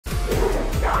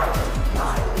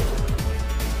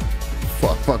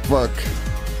fuck, fuck.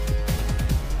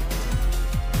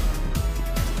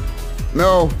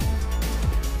 No.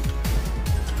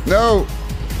 No.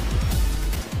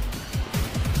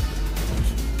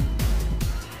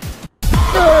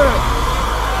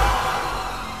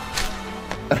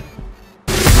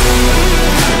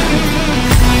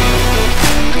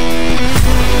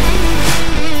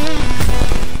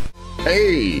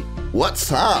 Hey,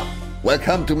 what's up?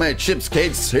 Welcome to my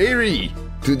Chipskate series.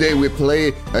 Today we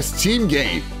play a Steam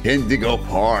game, Indigo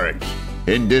Park.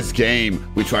 In this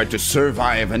game, we try to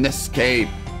survive and escape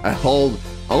a whole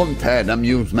haunted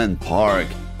amusement park.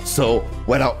 So,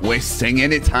 without wasting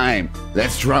any time,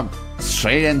 let's jump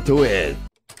straight into it.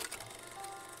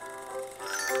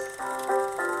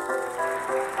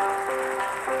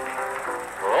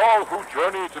 For all who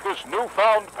journey to this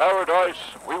newfound paradise,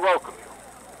 we welcome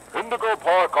you. Indigo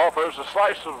Park offers a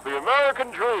slice of the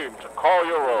American dream to call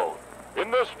your own. In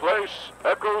this place,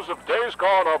 echoes of days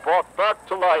gone are brought back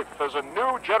to life as a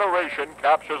new generation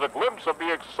captures a glimpse of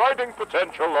the exciting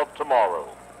potential of tomorrow.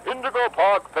 Indigo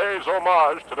Park pays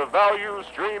homage to the values,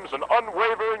 dreams, and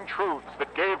unwavering truths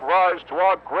that gave rise to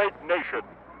our great nation.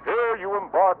 Here you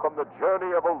embark on the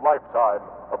journey of a lifetime,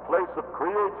 a place of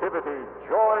creativity,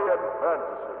 joy, and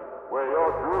fantasy, where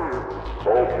your dreams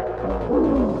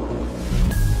hope.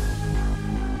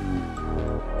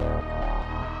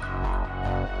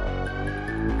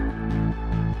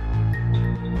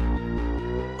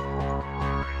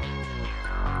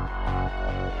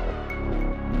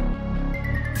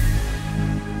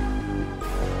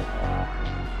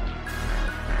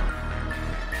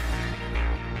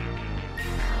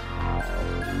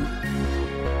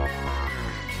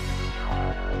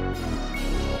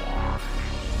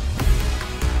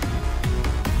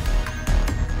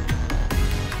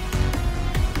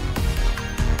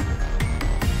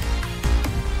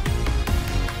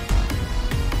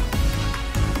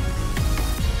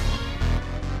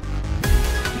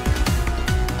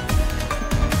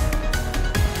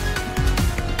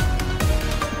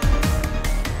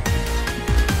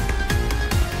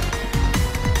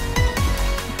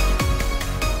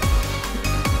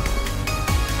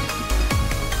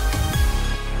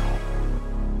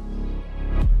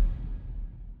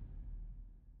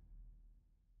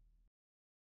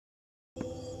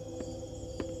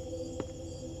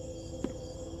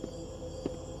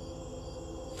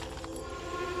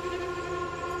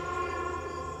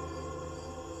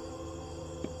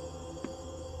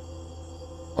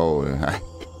 Oh,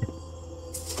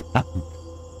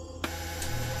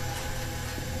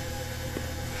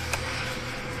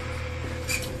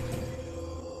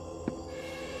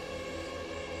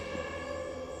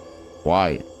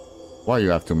 Why? Why you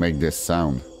have to make this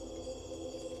sound?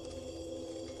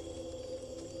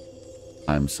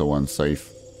 I'm so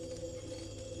unsafe.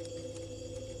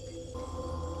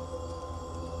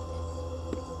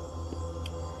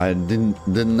 I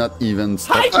did not even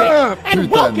stop. Hi,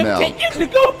 and welcome Mel. to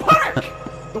Indigo Park,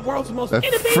 the world's most The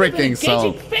innovative and freaking engaging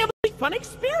sound. family fun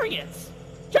experience.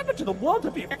 Jump into the world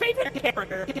of your favorite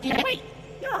character. Wait,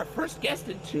 you're our first guest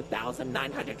in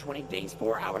 2,920 days,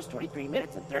 4 hours, 23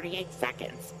 minutes, and 38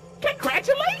 seconds.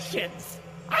 Congratulations!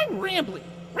 I'm Rambly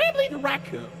the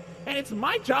Raccoon, and it's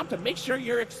my job to make sure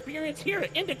your experience here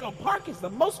at Indigo Park is the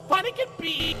most fun it can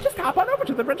be. Just hop on over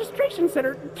to the registration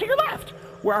center to your left,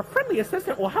 where our friendly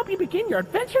assistant will help you begin your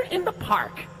adventure in the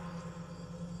park.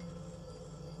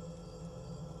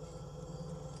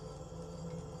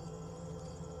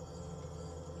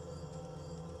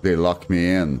 They lock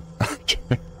me in.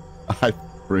 I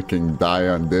freaking die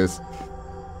on this.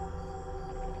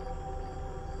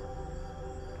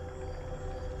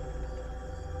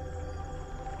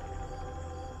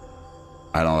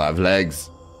 I don't have legs.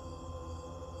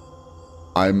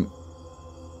 I'm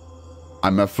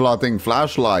a floating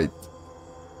flashlight.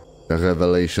 The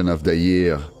revelation of the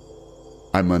year.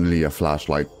 I'm only a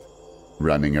flashlight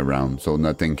running around, so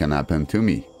nothing can happen to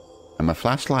me. I'm a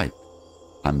flashlight.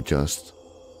 I'm just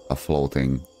a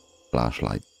floating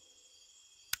flashlight.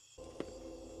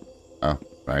 Oh,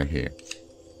 right here.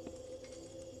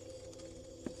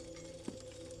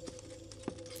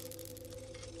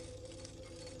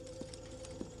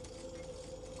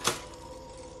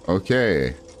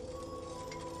 Okay.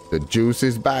 The juice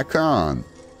is back on.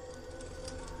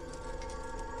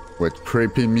 With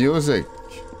creepy music.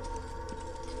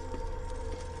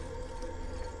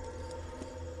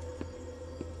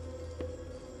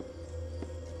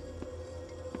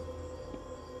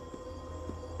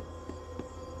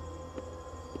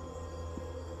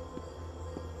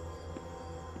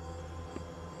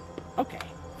 Okay,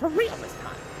 for real this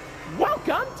time.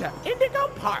 Welcome to Indigo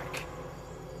Park.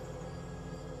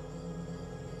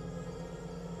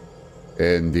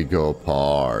 Indigo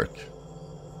Park.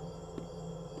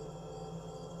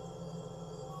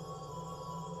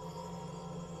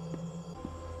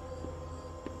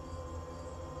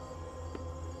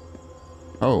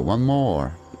 Oh, one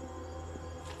more.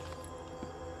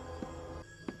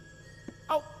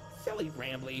 Oh, silly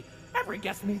Rambly. Every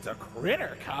guest needs a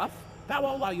critter cuff. That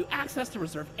will allow you access to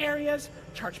reserved areas,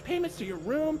 charge payments to your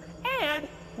room, and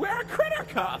wear a critter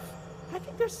cuff. I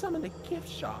think there's some in the gift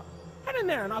shop. Head in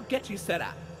there and I'll get you set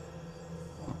up.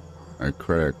 A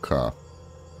credit cuff.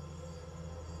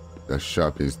 The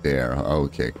shop is there.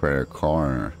 Okay, credit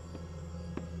corner.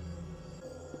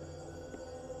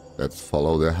 Let's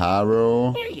follow the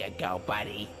arrow. Here you go,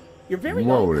 buddy. Your very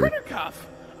Whoa. own critter cuff.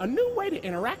 A new way to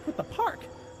interact with the park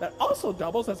that also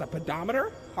doubles as a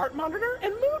pedometer, heart monitor,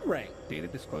 and mood ring. Data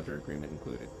disclosure agreement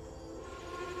included.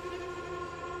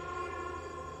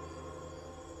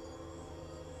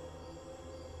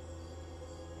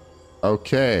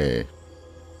 Okay.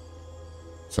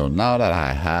 So now that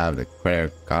I have the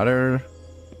credit cutter,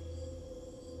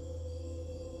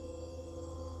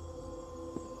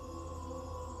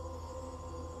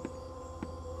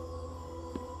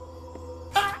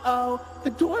 Uh-oh, the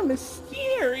door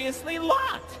mysteriously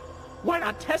locked. Why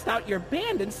not test out your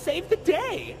band and save the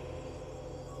day?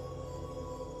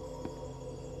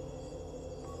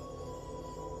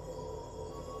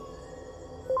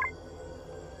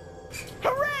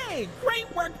 Hooray!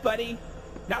 Great work, buddy.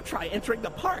 Now try entering the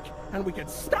park, and we can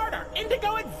start our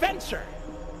Indigo adventure.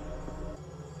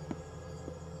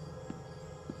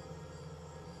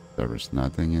 there is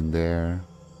nothing in there.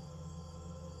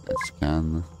 Let's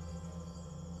scan.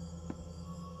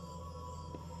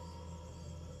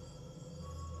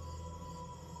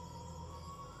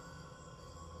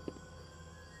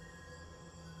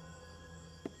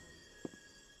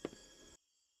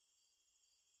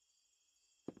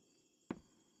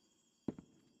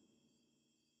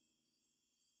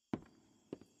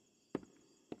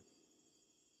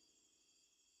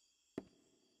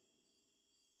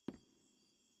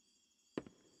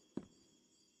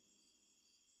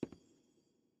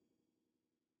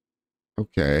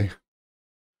 Okay.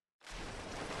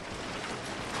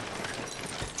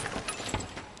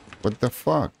 What the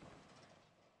fuck?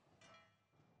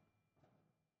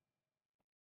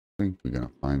 I think we're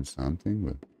gonna find something,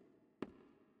 but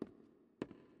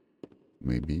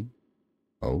maybe.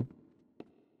 Oh.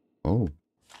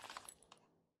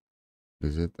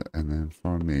 Visit an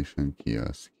information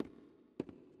kiosk.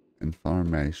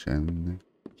 Information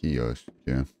kiosk.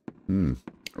 Yeah.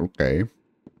 Okay.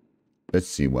 Let's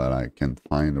see what I can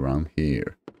find around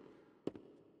here.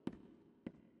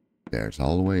 There's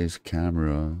always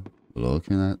camera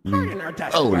looking at me. Pardon our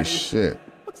dash Holy buddy. shit.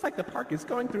 Looks like the park is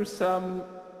going through some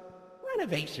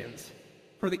renovations.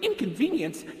 For the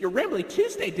inconvenience, your Rambly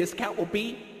Tuesday discount will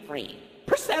be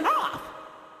 3% off.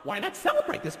 Why not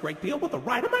celebrate this great deal with a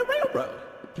ride on my railroad?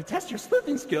 To test your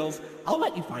sleuthing skills, I'll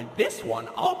let you find this one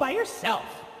all by yourself.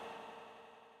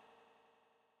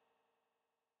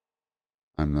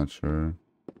 I'm not sure.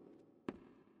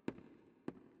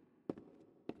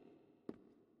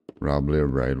 Probably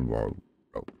railroad.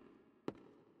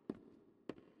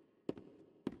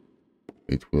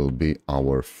 It will be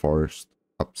our first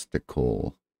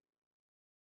obstacle.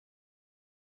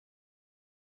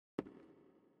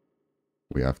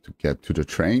 We have to get to the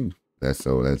train.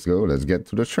 So let's go. Let's get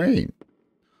to the train.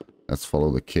 Let's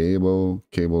follow the cable.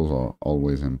 Cables are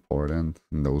always important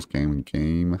in those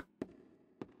game.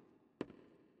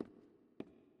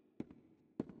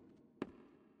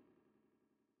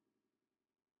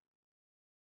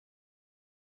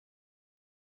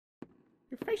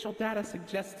 Your facial data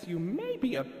suggests you may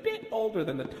be a bit older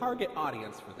than the target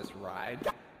audience for this ride,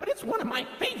 but it's one of my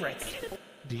favorites.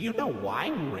 Do you know why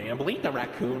Rambly the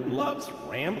raccoon loves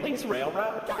Rambly's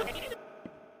Railroad?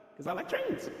 Because I like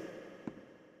trains.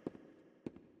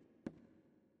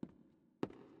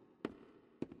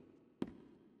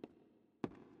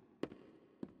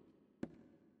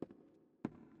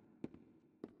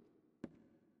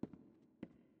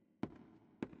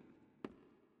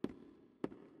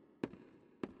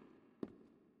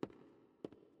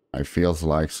 I feels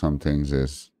like something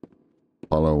is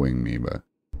following me, but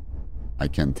I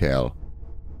can't tell.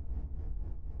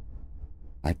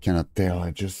 I cannot tell.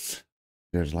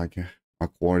 There's like a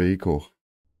awkward echo.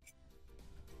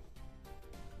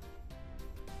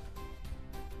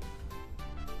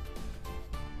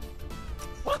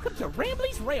 Welcome to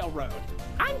Rambly's Railroad.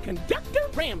 I'm Conductor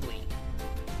Rambly.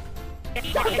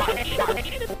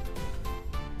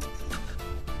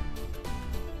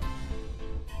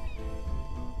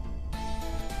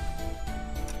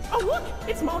 Oh look,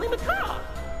 it's Molly McCaw.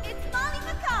 It's Molly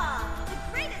McCaw, the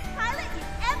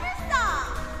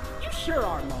sure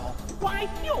are, Lol. Why,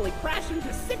 you only crashed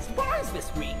into 6 bars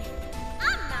this week.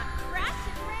 I'm not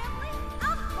crashing, Rambling.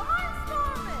 I'm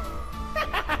barnstorming.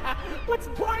 What's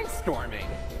barnstorming?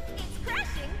 It's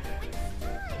crashing with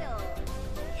style.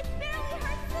 It barely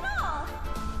hurts at all.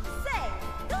 Say,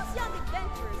 those young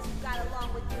adventurers you got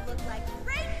along with you look like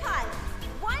great pilots.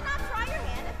 Why not try your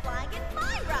hand at flying in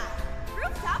my ride?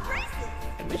 Rooftop races.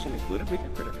 Admission included with your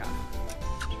critter cop.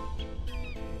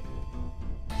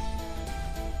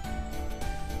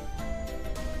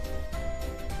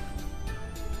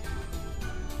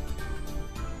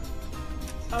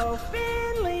 Oh,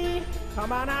 Finley,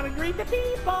 come on out and greet the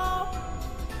people. Hi,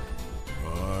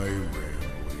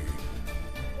 Rambly.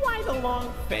 Why the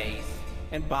long face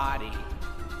and body?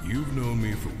 You've known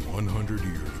me for 100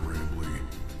 years, Rambly.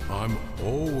 I'm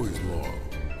always long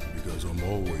because I'm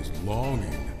always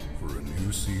longing for a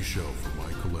new seashell for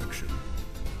my collection.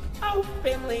 Oh,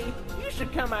 Finley, you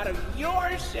should come out of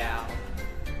your shell.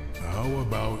 How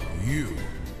about you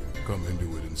come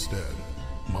into it instead?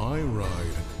 My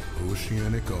ride,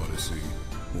 Oceanic Odyssey,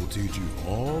 will teach you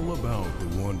all about the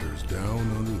wonders down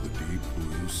under the deep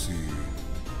blue sea.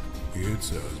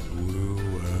 It's as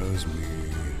blue as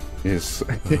me.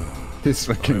 He's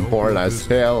fucking bored as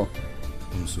hell.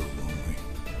 I'm so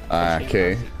lonely.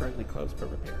 Okay. Currently closed for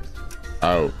repairs.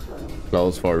 Oh,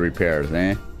 close for repairs,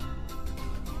 eh?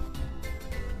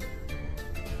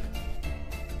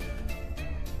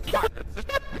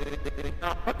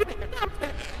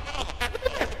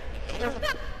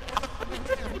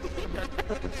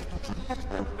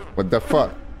 What the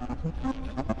fuck?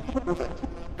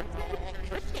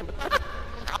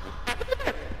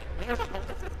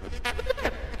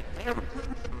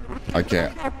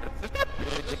 Okay.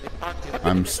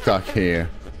 I'm stuck here.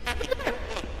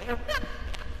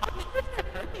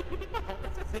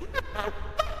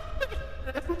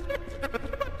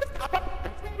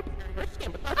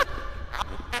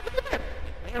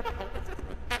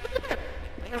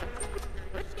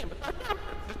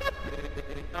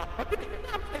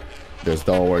 This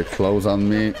doorway closed on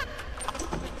me.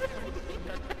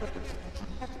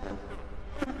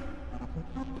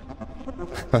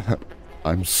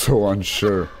 I'm so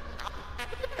unsure.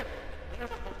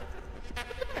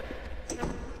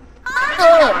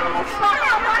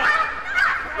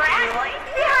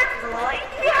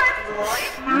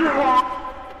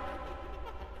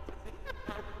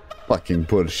 Fucking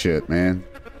bullshit, man.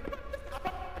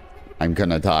 I'm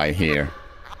gonna die here.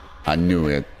 I knew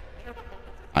it.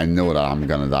 I know that I'm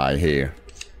gonna die here.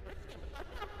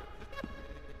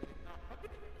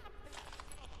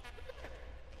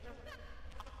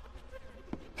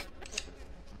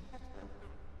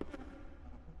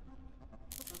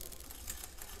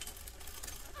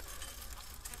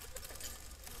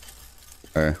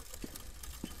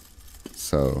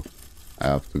 So I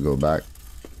have to go back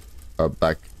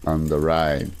on the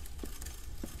ride.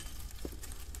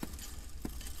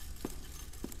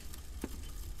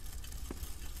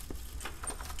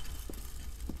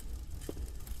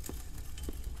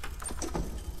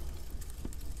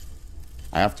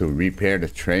 I have to repair the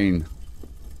train.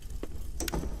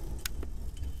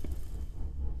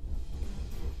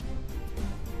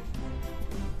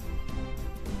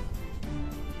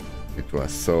 It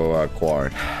was so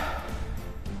awkward.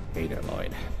 Hey there,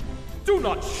 Lloyd. Do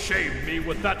not shame me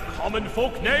with that common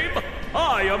folk name.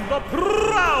 I am the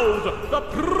proud, the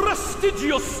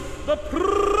prestigious, the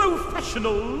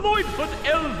professional Lloydford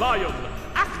L. Lion,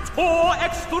 actor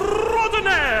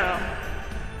extraordinaire.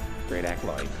 Great act,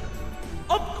 Lloyd.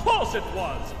 Of course it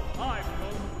was. I'm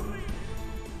your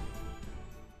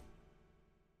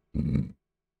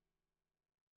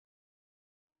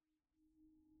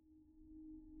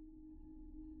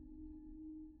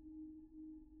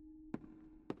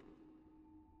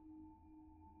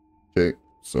Okay,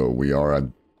 so we are at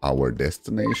our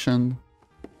destination.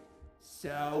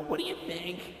 So, what do you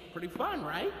think? Pretty fun,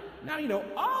 right? Now you know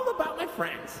all about my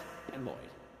friends and Lloyd.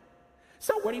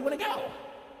 So, where do you want to go?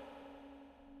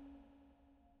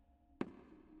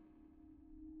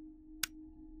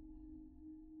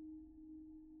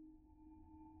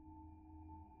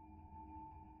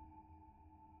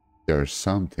 There's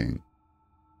something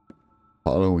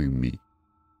following me.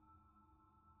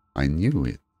 I knew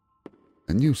it.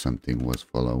 I knew something was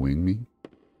following me.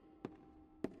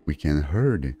 We can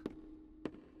hear it.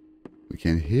 We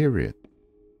can hear it.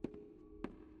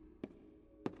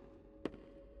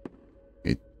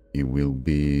 It will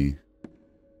be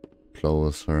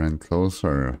closer and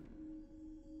closer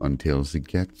until it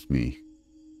gets me.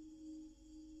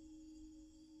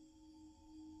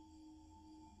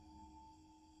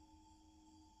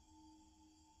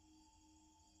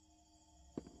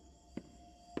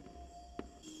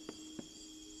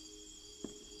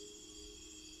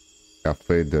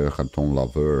 Café de raton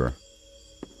laveur.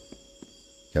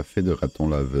 Café de raton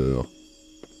laveur.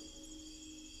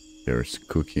 There's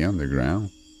cookie on the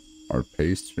ground. Or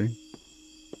pastry.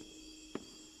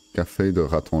 Café de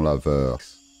raton laveur.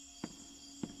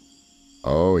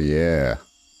 Oh yeah.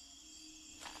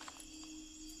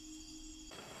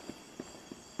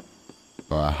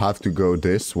 So I have to go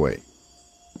this way.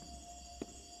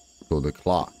 To the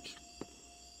clock.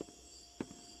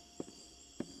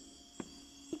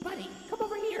 Buddy, come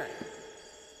over here.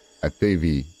 A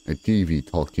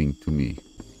TV talking to me.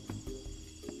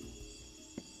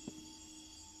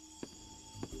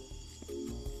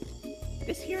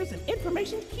 This here is an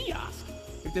information kiosk.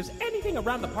 If there's anything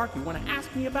around the park you want to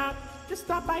ask me about, just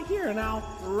stop by here and I'll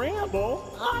ramble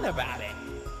on about it.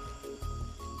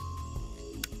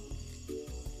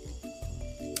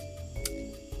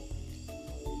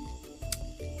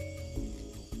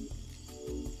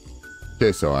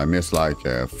 Okay, so I missed like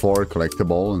 4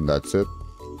 collectible and that's it.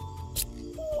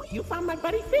 Ooh, you found my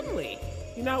buddy Finley.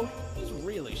 You know, he's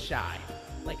really shy.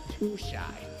 Like too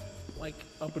shy. Like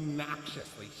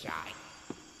obnoxiously shy.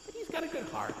 But he's got a good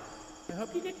heart. I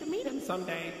hope you get to meet him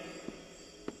someday.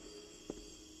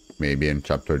 Maybe in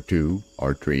chapter 2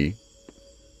 or 3.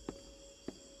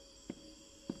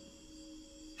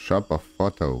 Shop a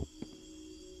photo.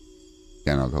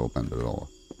 Cannot open the door.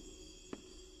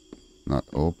 Not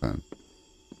open.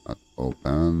 Not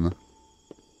open.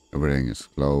 Everything is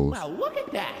closed. Well, look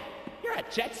at that. You're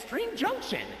at Jetstream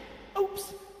Junction.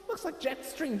 Oops. Looks like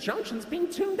Jetstream Junction's being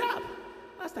tuned up.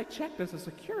 Last I checked, there's a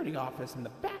security office in the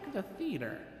back of the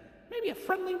theater. Maybe a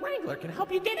friendly wrangler can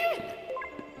help you get in.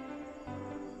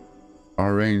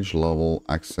 Orange level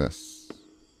access.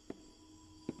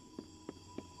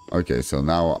 Okay, so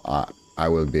now I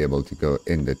will be able to go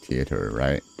in the theater,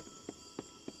 right?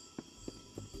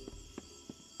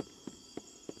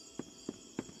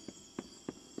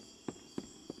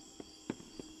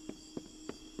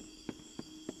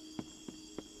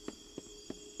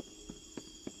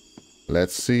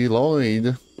 Let's see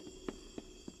Lloyd.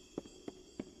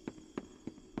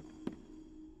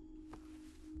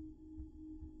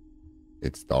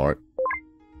 It's dark.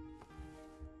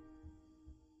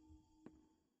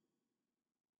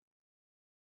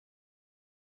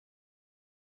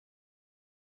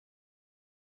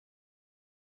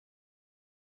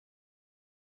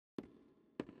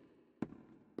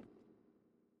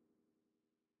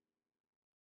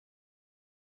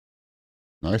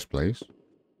 Nice place.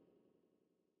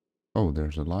 Oh,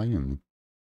 there's a lion.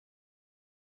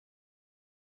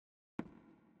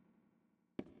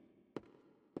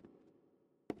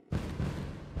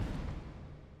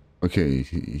 Okay,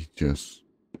 he just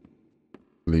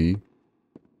flee.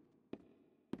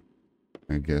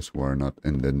 I guess we're not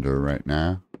in danger right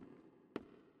now.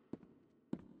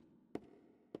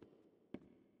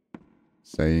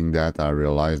 Saying that, I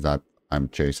realize that I'm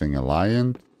chasing a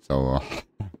lion, so...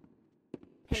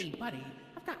 Hey, buddy.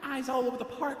 I've got eyes all over the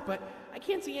park, but I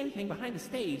can't see anything behind the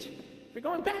stage. If you're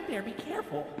going back there, be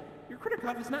careful. Your critter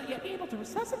cuff is not yet able to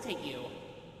resuscitate you.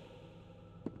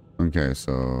 Okay,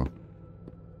 so...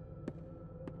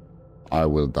 I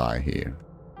will die here.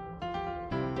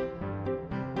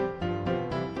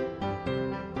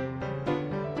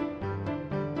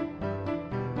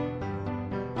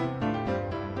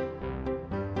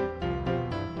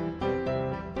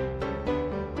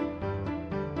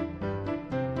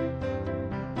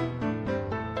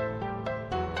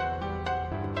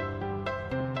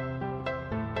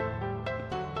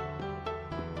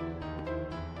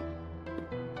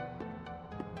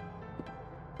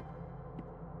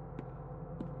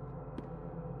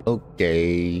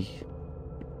 Okay,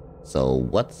 so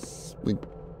what we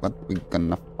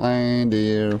gonna find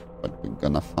here? What we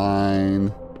gonna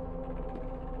find?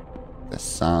 The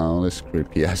sound is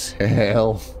creepy as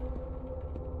hell.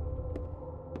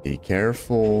 Be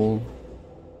careful.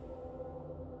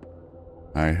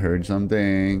 I heard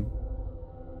something.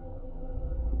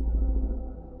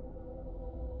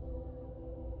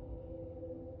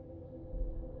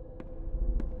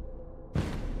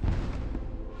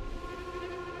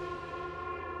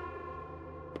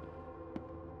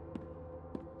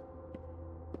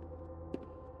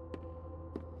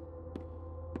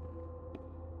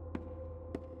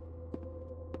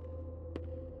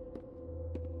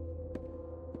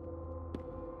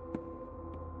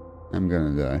 I'm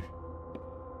gonna die.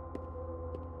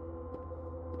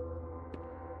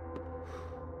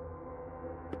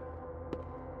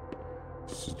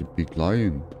 This is the big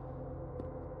lion.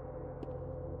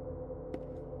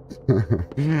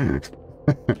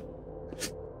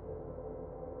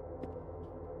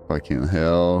 Fucking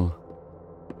hell.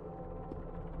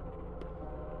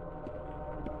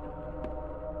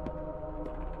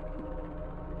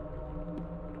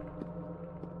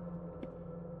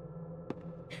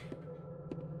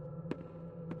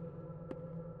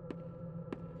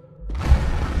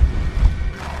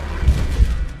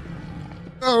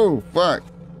 Oh, fuck.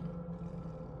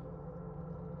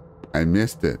 I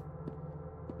missed it.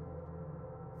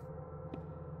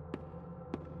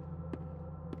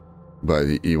 But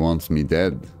he wants me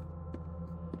dead.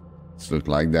 It's look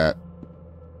like that.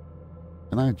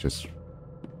 Can I just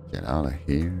get out of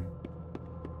here?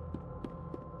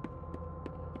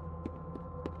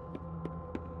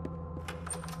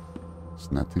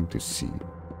 There's nothing to see.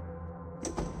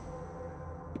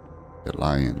 The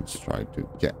lions tried to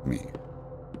get me.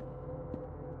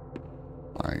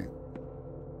 Lion.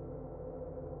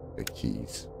 The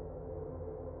keys.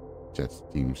 Jet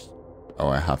steams. Oh,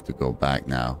 I have to go back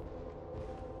now.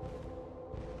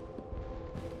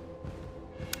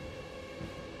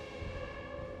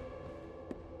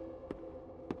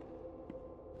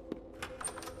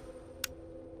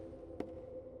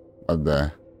 What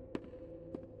the?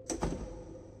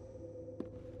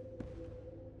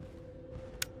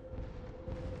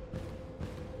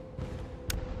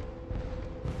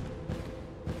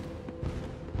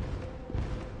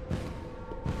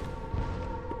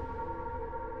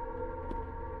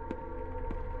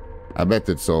 I bet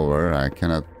it's over. I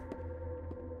cannot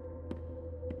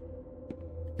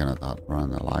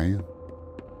outrun a lion.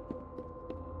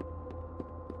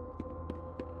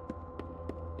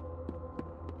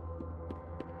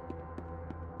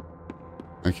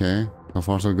 Okay, so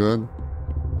far so good.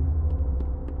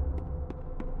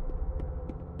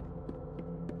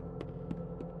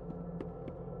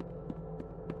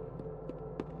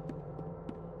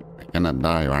 I cannot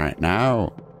die right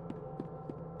now.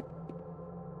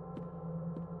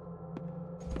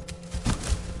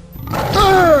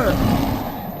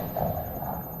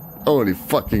 Holy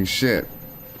fucking shit.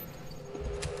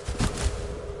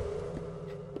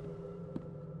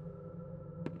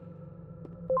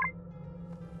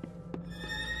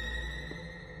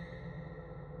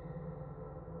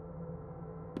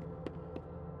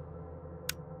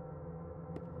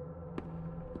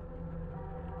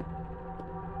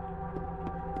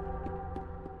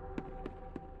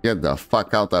 Get the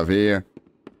fuck out of here.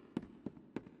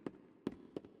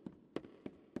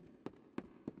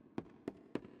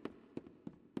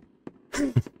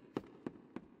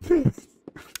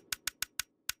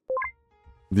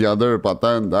 The other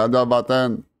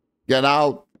button. Get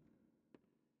out.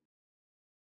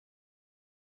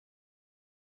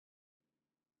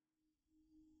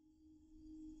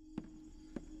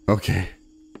 Okay.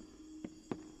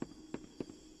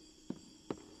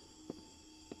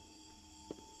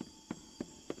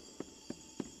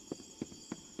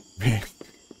 Man.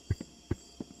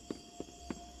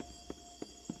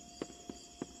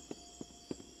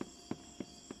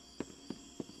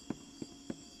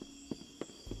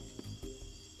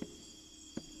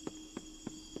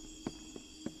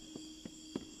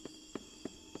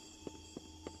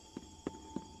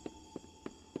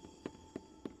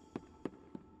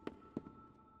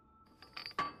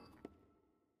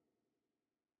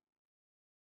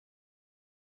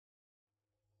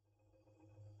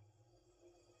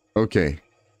 Okay,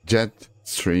 Jet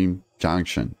Stream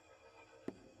Junction.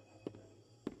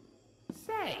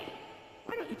 Say,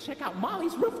 why don't you check out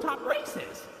Molly's rooftop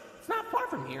races? It's not far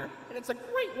from here, and it's a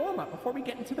great warm-up before we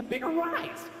get into the bigger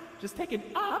rides. Just take it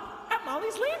up at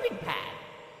Molly's landing pad.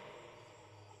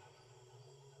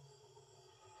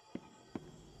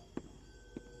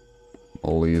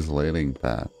 Molly's landing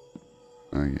pad.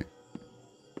 Okay.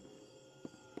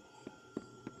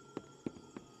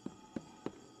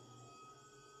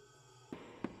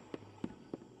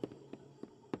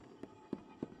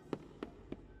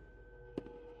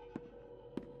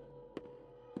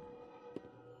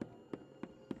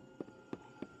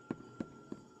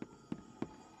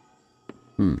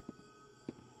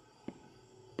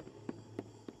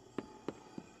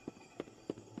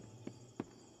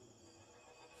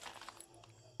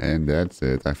 And that's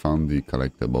it. I found the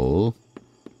collectible.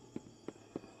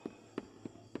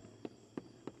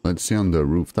 Let's see on the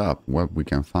rooftop what we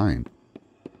can find.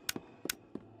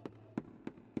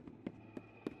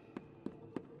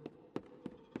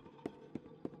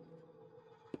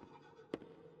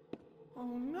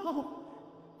 Oh no,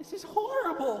 this is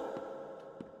horrible.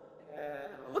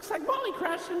 Looks like Molly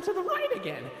crashed into the ride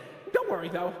again. Don't worry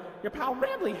though, your pal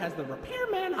Rambley has the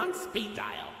repairman on speed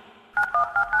dial.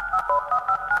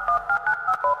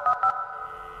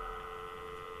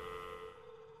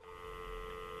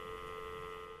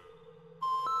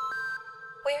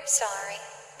 We're sorry.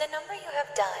 The number you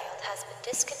have dialed has been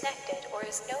disconnected or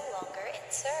is no longer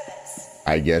in service.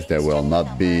 I guess there will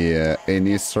not be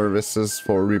any services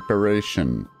for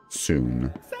reparation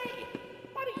soon. Say,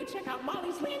 why don't you check out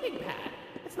Molly's landing pad?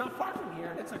 It's not far from here,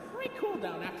 and it's a great cool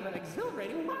down after that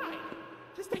exhilarating ride.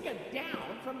 Just take a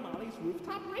down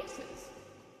rooftop races.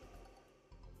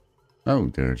 Oh,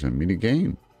 there's a mini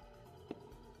game.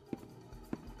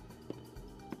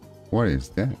 What is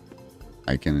that?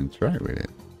 I can interact with it.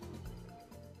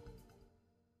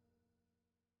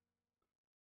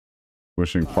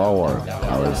 Pushing forward,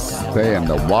 I will stay in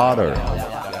the water.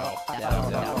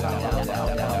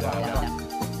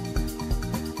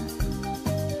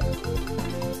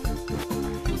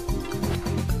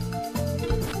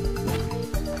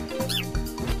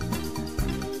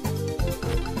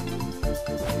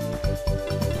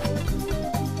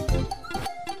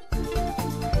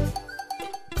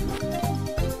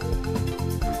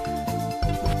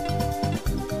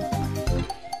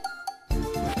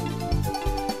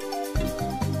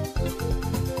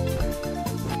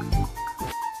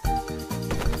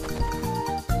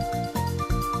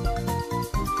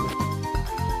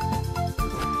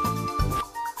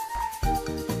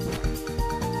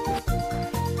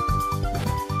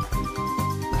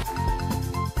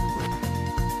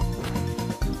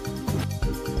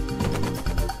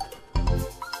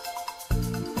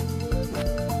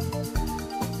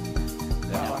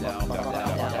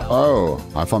 Oh,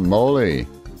 I found Molly.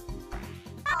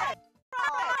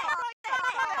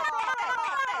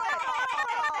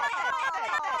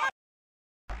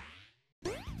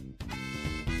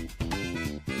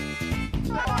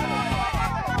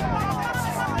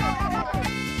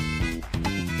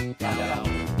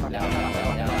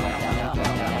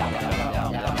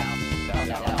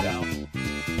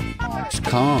 It's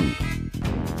Kong.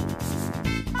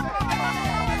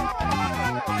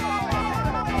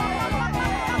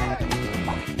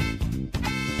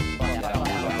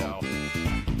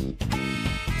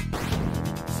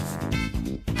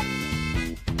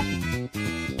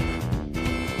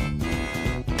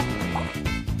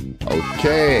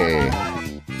 Okay.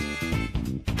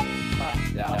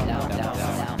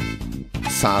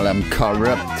 Salem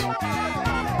corrupt.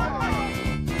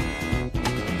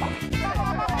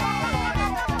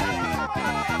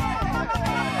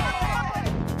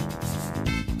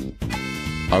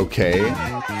 Okay.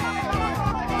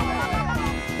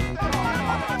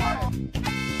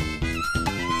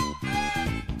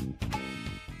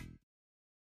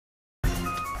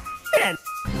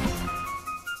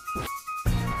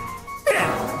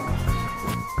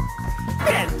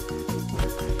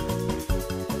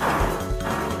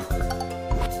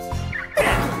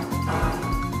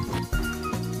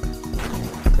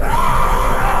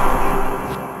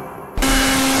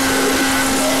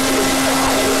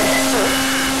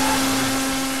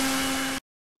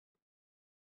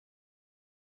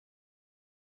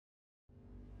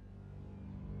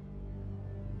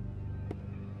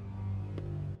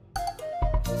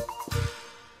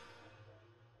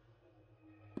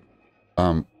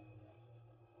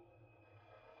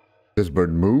 This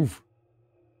bird move?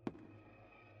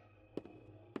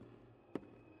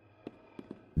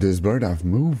 This bird have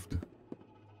moved?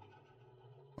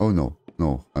 Oh no,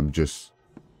 no, I'm just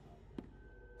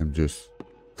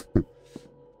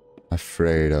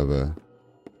afraid of a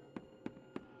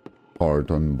part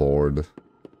on board.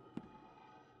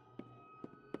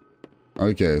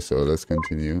 Okay, so let's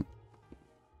continue.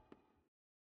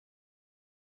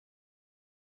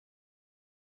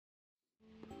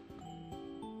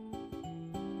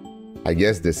 I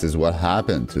guess this is what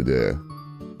happened to the...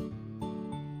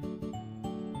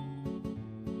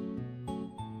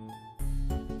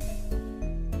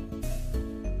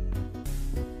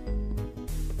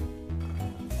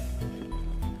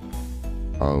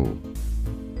 Oh.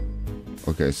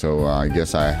 Okay, so I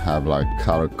guess I have like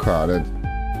color coded.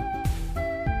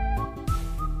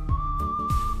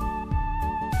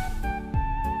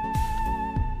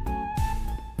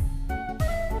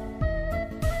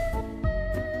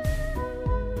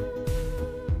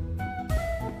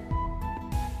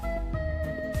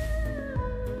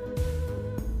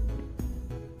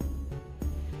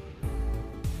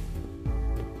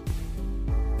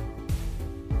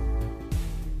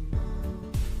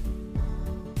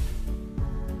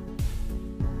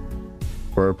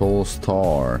 Purple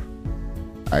star.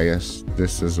 I guess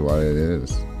this is what it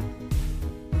is.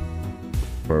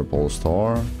 Purple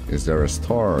star. Is there a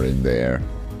star in there?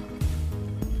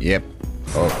 Yep.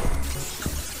 Oh.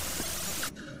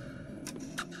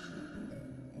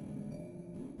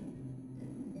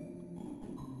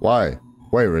 Why?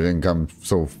 Why everything come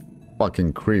so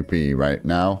fucking creepy right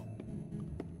now?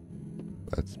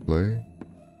 Let's play.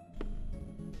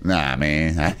 Nah,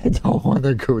 man. I don't want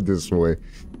to go this way.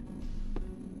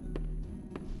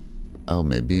 Oh,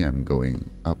 maybe I'm going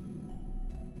up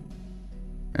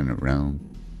and around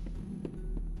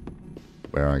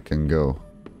where I can go.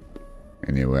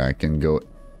 Anyway, I can go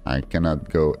I cannot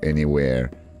go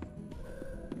anywhere.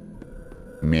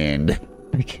 Man.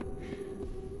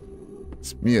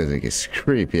 This music is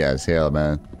creepy as hell,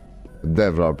 man. The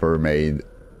developer made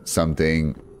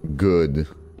something good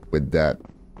with that.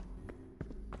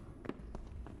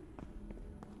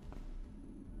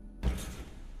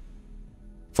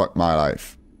 Fuck my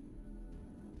life.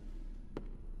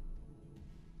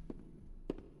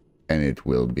 And it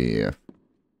will be a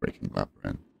freaking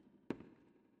labyrinth.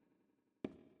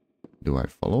 Do I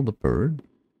follow the bird?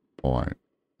 Or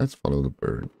let's follow the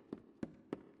bird.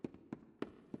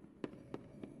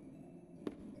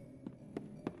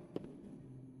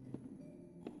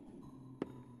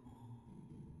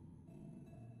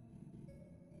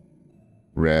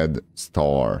 Red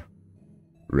star.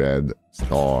 Red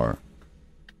star.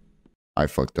 I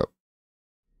fucked up.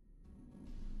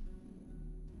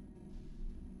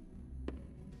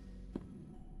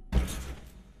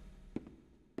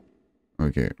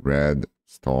 Okay, red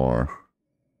star.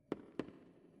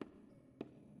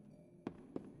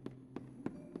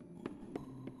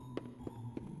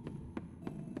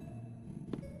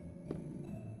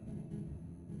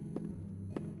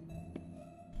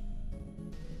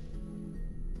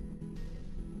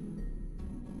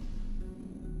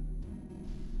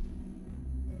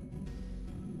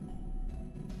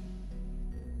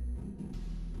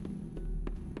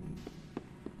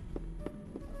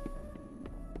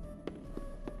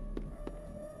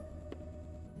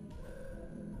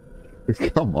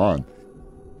 Come on.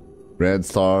 Red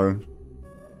star.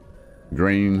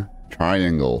 Green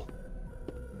triangle.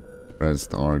 Red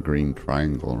star, green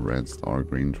triangle. Red star,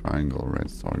 green triangle. Red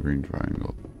star, green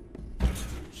triangle.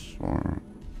 Sure.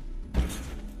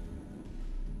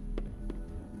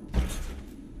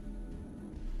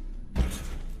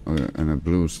 Okay, and a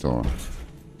blue star.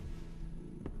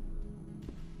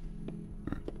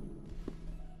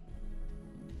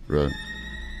 Red.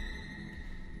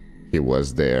 He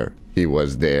was there. He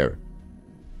was there.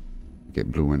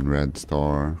 Get blue and red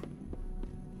star.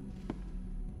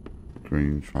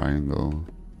 Green triangle.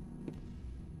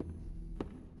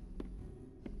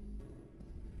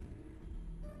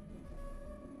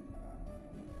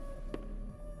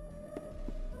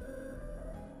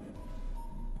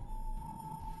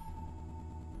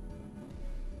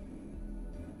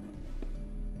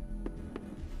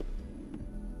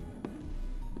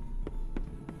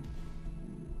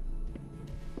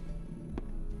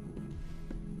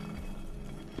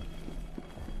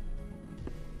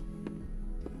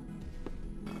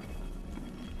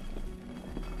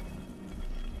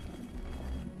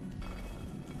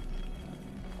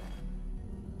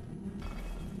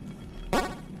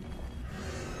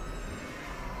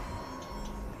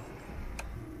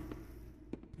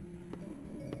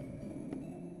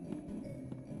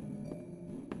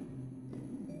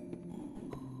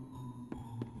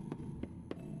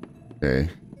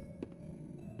 Okay.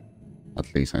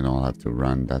 At least I don't have to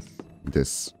run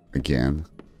this again.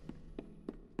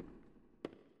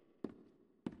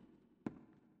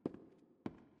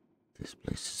 This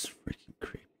place is freaking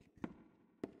creepy.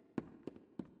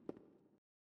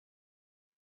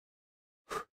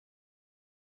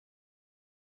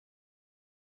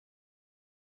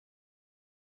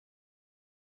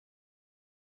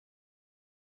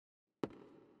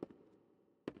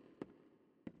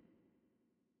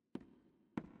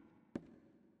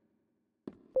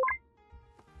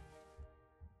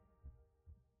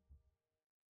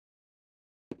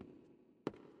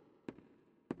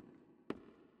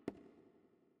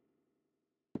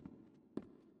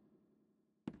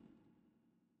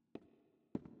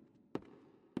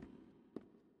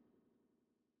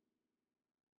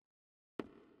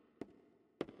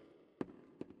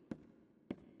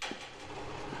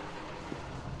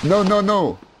 No, no,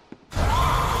 no!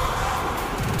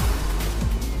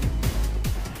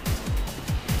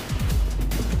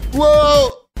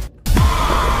 Whoa!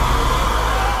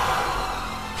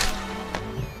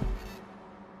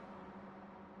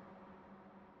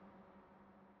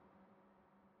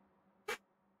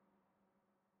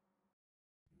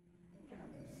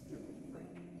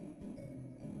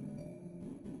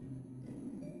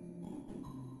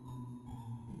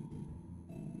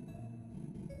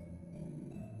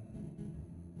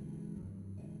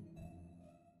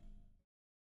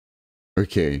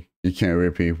 Okay, you can't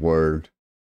repeat word.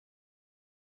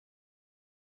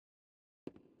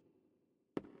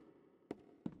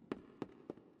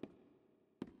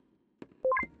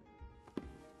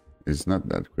 It's not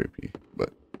that creepy,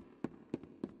 but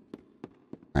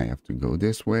I have to go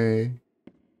this way.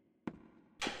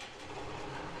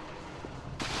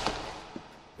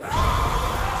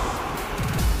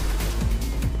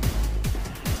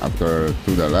 After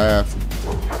to the left.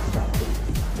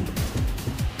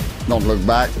 Don't look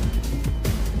back.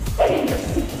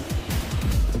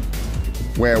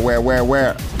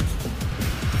 Where?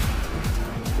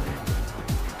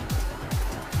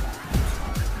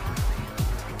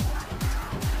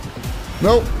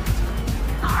 Nope.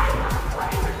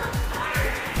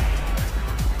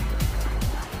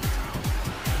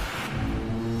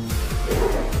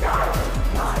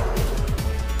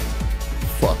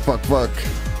 Fuck.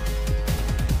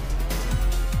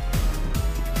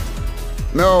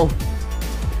 No.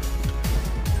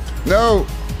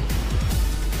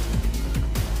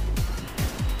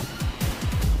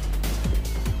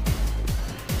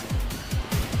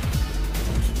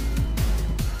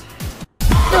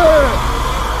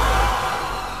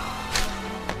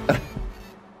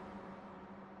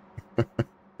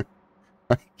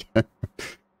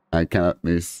 I cannot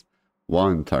miss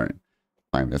one turn. If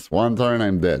I miss one turn,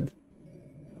 I'm dead.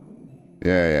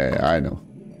 Yeah, I know.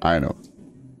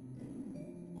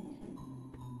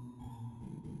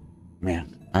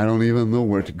 Man, I don't even know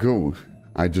where to go.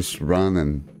 I just run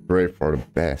and pray for the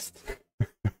best.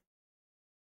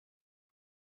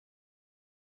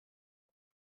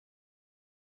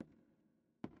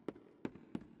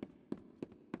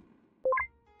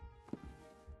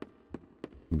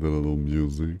 The little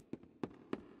music.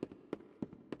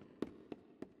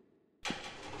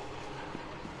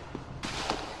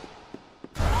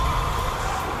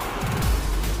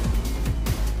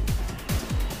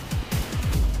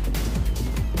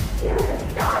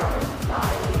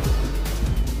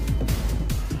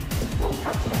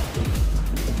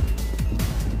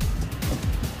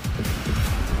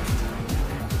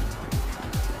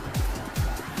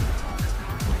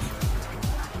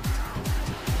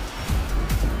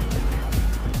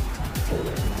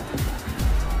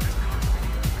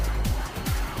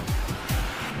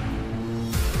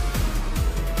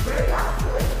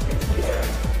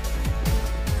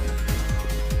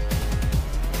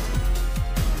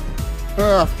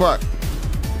 Ah, fuck.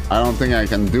 I don't think I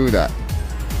can do that.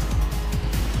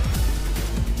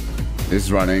 It's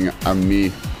running on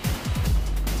me.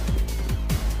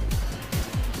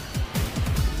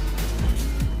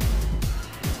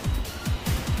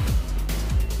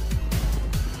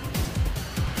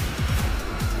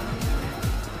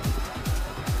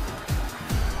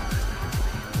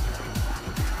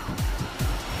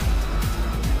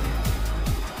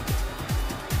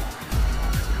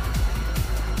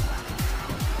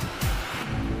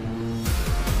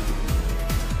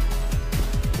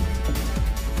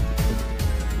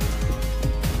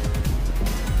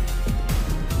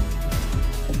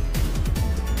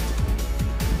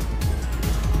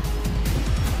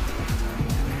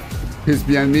 He's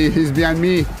behind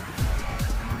me.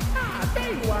 Ah,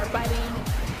 there you are, buddy.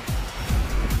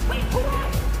 Wait, hold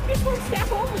on. This one's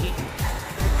staff only.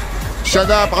 Shut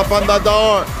up, open the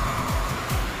door.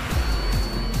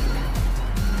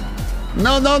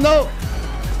 No.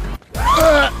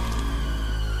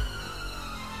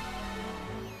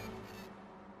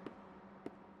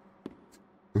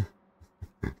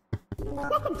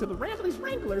 Welcome to the Rambley's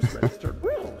Wranglers registered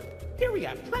room. Here we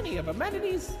have plenty of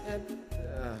amenities and...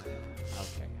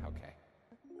 Okay.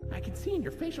 I can see in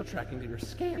your facial tracking that you're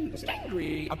scared,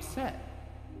 angry, upset.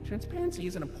 Transparency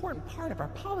is an important part of our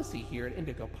policy here at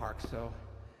Indigo Park, so...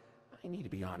 I need to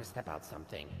be honest about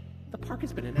something. The park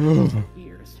has been in action for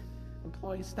years.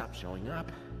 Employees stopped showing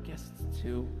up, guests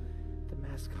too. The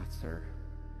mascots are...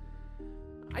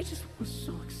 I just was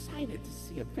so excited to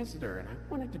see a visitor, and I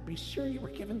wanted to be sure you were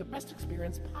given the best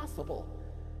experience possible.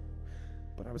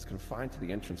 But I was confined to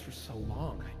the entrance for so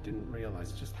long, I didn't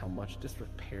realize just how much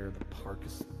disrepair the park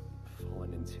has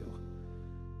fallen into.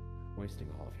 Wasting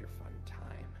all of your fun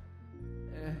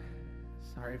time.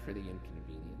 Sorry for the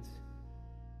inconvenience.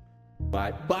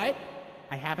 But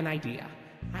I have an idea.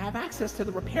 I have access to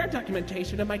the repair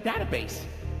documentation in my database.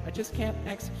 I just can't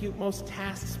execute most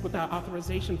tasks without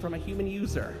authorization from a human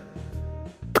user.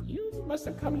 You must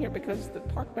have come here because the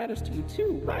park matters to you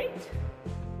too, right?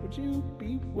 Would you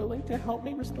be willing to help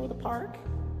me restore the park?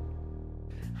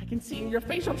 I can see in your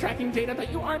facial tracking data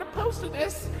that you aren't opposed to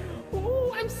this.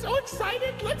 Oh, I'm so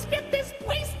excited. Let's get this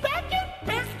place back in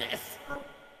business.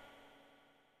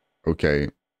 Okay.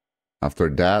 After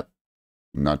that,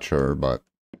 not sure, but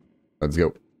let's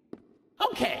go.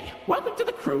 Okay, welcome to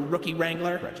the crew, Rookie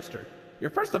Wrangler. Registered. Your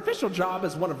first official job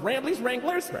as one of Rambley's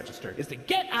Wranglers, registered, is to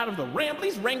get out of the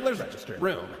Rambley's Wranglers, registered,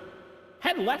 room.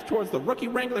 Head left towards the Rookie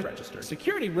Wrangler, registered,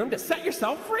 security room to set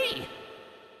yourself free.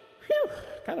 Phew,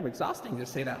 kind of exhausting to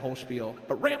say that whole spiel,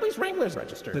 but Rambley's Wranglers,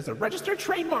 registered, is a registered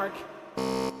trademark.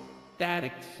 That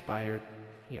expired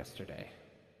yesterday.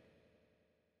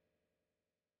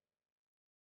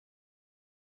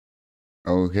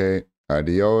 Okay,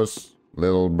 adios,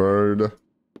 little bird.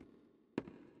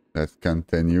 Let's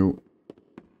continue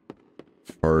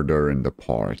further in the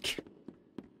park.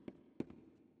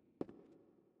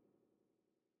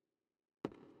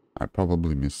 I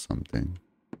probably missed something.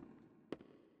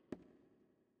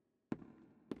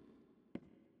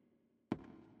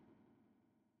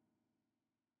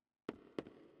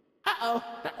 Uh-oh,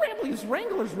 that Rambling's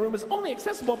Wrangler's room is only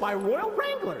accessible by Royal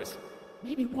Wranglers.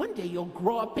 Maybe one day you'll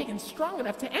grow up big and strong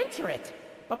enough to enter it.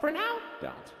 But for now,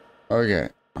 don't. Okay,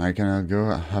 I cannot go.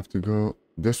 I have to go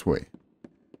this way.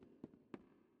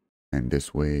 And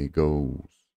this way goes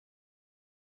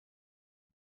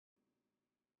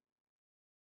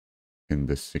in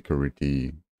the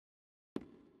security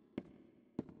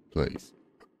place.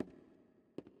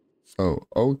 So,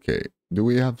 okay. Do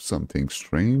we have something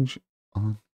strange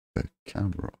on the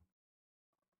camera?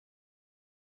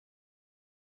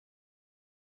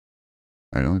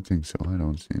 I don't think so. I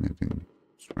don't see anything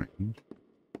strange.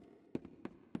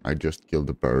 I just killed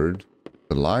the bird.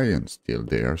 The lion's still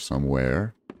there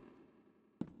somewhere.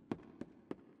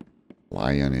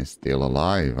 Lion is still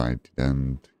alive. I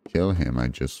didn't kill him. I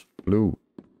just flew.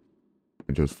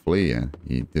 I just flee, and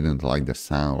he didn't like the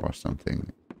sound or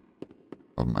something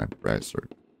of my bracer.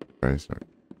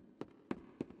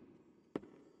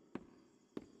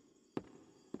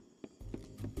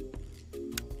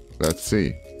 Let's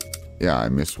see. Yeah, I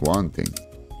missed one thing.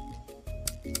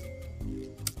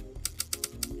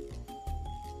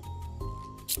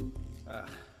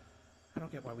 I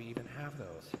don't get why we even have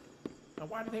those. Now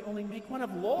why do they only make one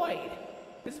of Lloyd?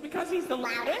 Is it because he's the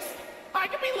loudest? I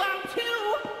can be loud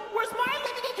too! Where's my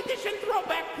limited edition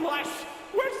throwback plush?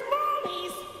 Where's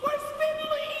Molly's? Where's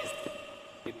Finley's?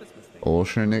 Keep this mistake.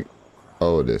 Oceanic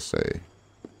Odyssey.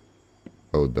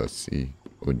 Odyssey.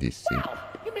 Wow!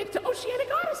 You made it to Oceanic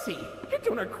Odyssey! You're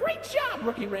doing a great job,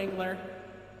 Rookie Wrangler!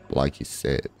 Like he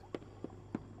said.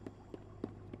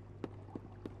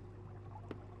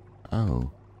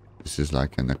 Oh. This is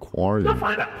like an You'll aquarium.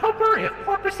 find a potpourri of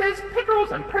porpoises,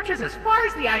 pickerels, and perches as far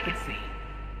as the eye can see.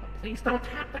 But please don't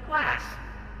tap the glass.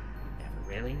 You never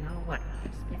really know what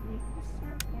lies beneath the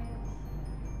surface.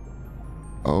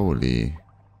 Holy.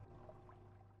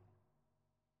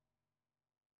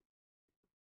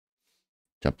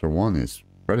 Chapter 1 is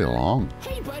pretty long.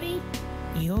 Hey, buddy.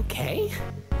 You okay?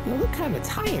 You look kind of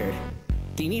tired.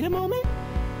 Do you need a moment?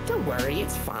 Don't worry,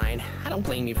 it's fine. I don't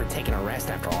blame you for taking a rest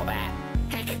after all that.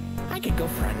 Heck, I could go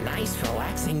for a nice,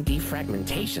 relaxing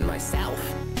defragmentation myself.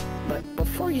 But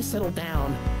before you settle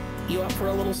down, you up for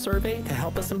a little survey to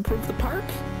help us improve the park?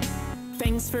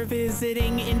 Thanks for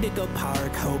visiting Indigo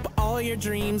Park. Hope all your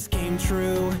dreams came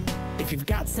true. If you've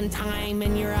got some time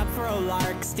and you're up for a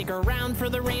lark, stick around for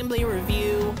the Rambly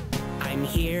review. I'm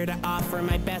here to offer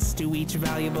my best to each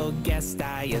valuable guest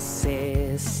I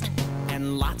assist.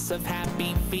 And lots of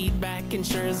happy feedback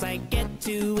ensures I get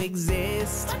to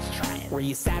exist. Let's try it. Were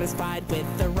you satisfied with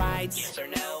the rides? Yes or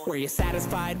no? Were you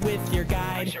satisfied with your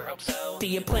guide? I sure hope so. Do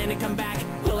you plan to come back?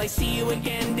 Will I see you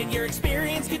again? Did your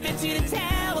experience convince you to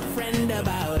tell a friend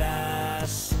about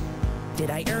us? Did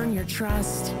I earn your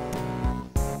trust?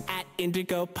 At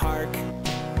Indigo Park,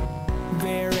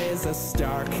 there is a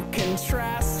stark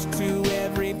contrast to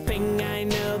everything I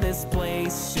know this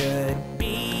place should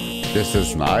be. This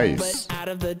is nice. But out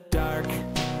of the dark,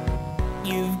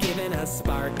 you've given a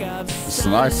spark of It's a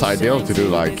nice idea to do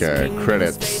like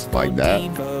credits like that.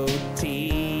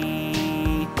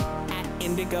 At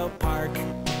Indigo Park,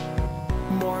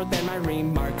 more than my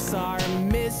remarks are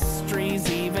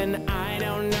mysteries. Even I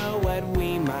don't know what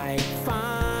we might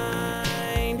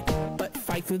find. But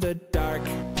fight through the dark,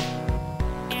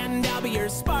 and I'll be your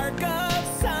spark of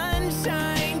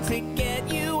sunshine to get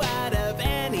you out of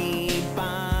any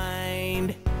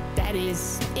bind. That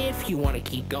is, if you want to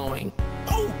keep going.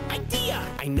 Oh, idea!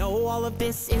 I know all of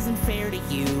this isn't fair to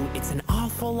you. It's an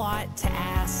awful lot to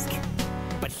ask.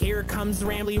 But here comes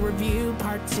Rambly Review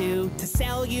Part 2 to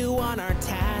sell you on our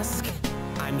task.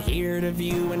 I'm here to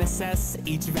view and assess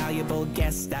each valuable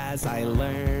guest as I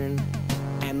learn.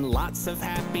 And lots of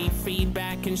happy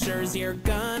feedback ensures you're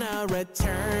gonna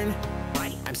return.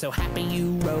 Right, I'm so happy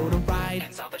you rode a ride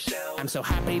and saw the show. I'm so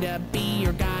happy to be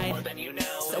your guide. More than you know.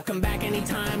 So come back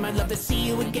anytime, I'd love to see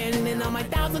you again. In all my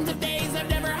thousands of days, I've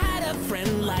never had a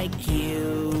friend like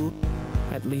you.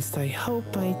 At least I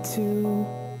hope I do.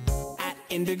 At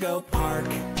Indigo Park,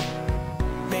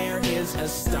 there is a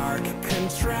stark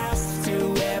contrast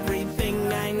to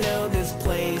everything I know this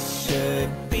place should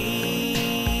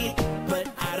be. But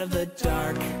out of the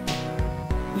dark,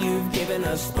 you've given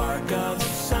a spark of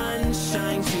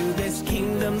sunshine to this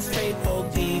kingdom's faithful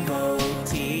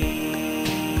devotee.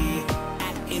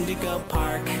 At Indigo Park,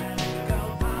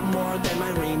 More than my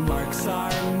remarks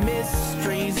are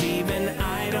mysteries, even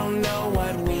I don't know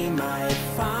what we might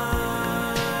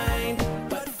find.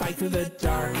 But fight through the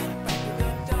dark,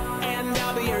 and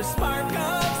I'll be your spark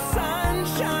of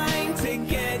sunshine to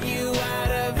get you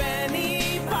out of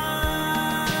any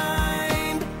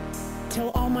bind.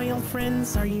 Till all my old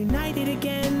friends are united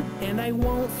again, and I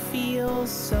won't feel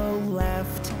so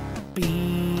left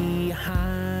behind.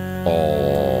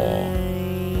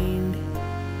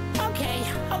 Okay,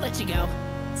 I'll let you go.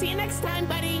 See you next time,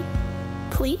 buddy.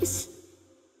 Please?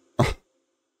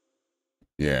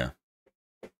 Yeah.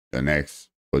 The next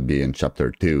would be in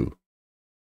chapter 2.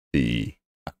 The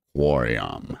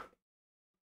aquarium.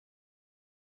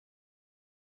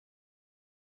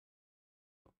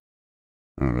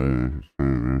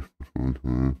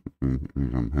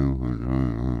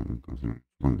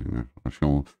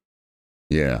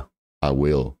 Yeah, I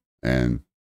will. And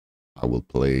I will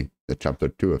play the chapter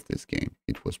 2 of this game.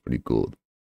 It was pretty good.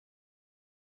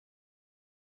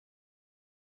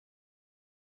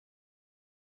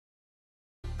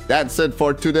 That's it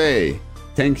for today.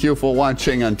 Thank you for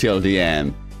watching until the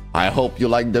end. I hope you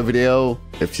liked the video.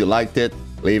 If you liked it,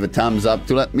 leave a thumbs up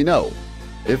to let me know.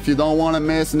 If you don't want to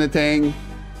miss anything,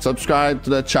 subscribe to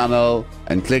the channel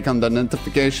and click on the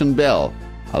notification bell.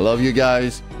 I love you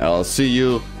guys, and I'll see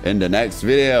you in the next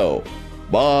video.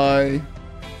 Bye.